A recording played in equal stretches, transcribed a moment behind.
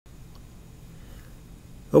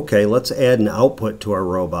Okay, let's add an output to our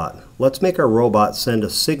robot. Let's make our robot send a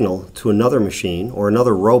signal to another machine or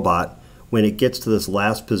another robot when it gets to this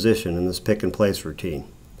last position in this pick and place routine.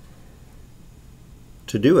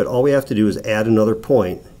 To do it, all we have to do is add another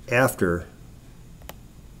point after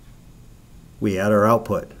we add our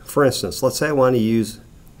output. For instance, let's say I want to use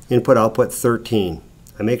input output 13.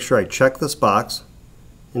 I make sure I check this box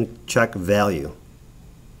and check value.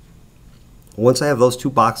 Once I have those two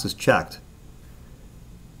boxes checked,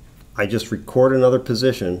 I just record another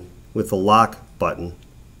position with the lock button,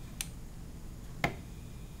 and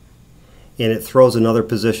it throws another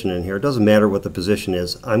position in here. It doesn't matter what the position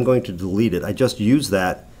is. I'm going to delete it. I just use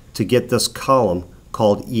that to get this column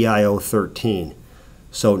called EIO 13.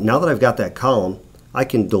 So now that I've got that column, I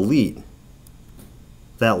can delete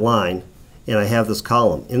that line, and I have this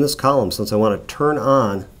column. In this column, since I want to turn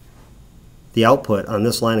on the output on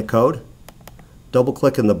this line of code, double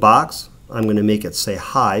click in the box. I'm going to make it say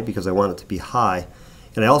high because I want it to be high,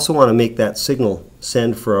 and I also want to make that signal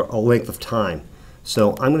send for a length of time.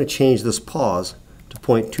 So I'm going to change this pause to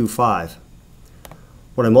 0.25.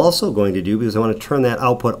 What I'm also going to do, because I want to turn that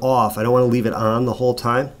output off, I don't want to leave it on the whole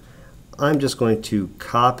time, I'm just going to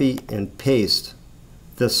copy and paste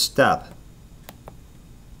this step.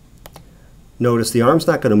 Notice the arm's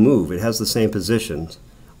not going to move. It has the same positions.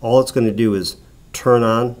 All it's going to do is turn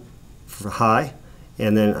on for high,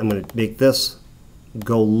 and then I'm going to make this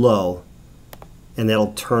go low, and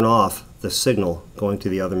that'll turn off the signal going to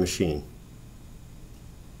the other machine.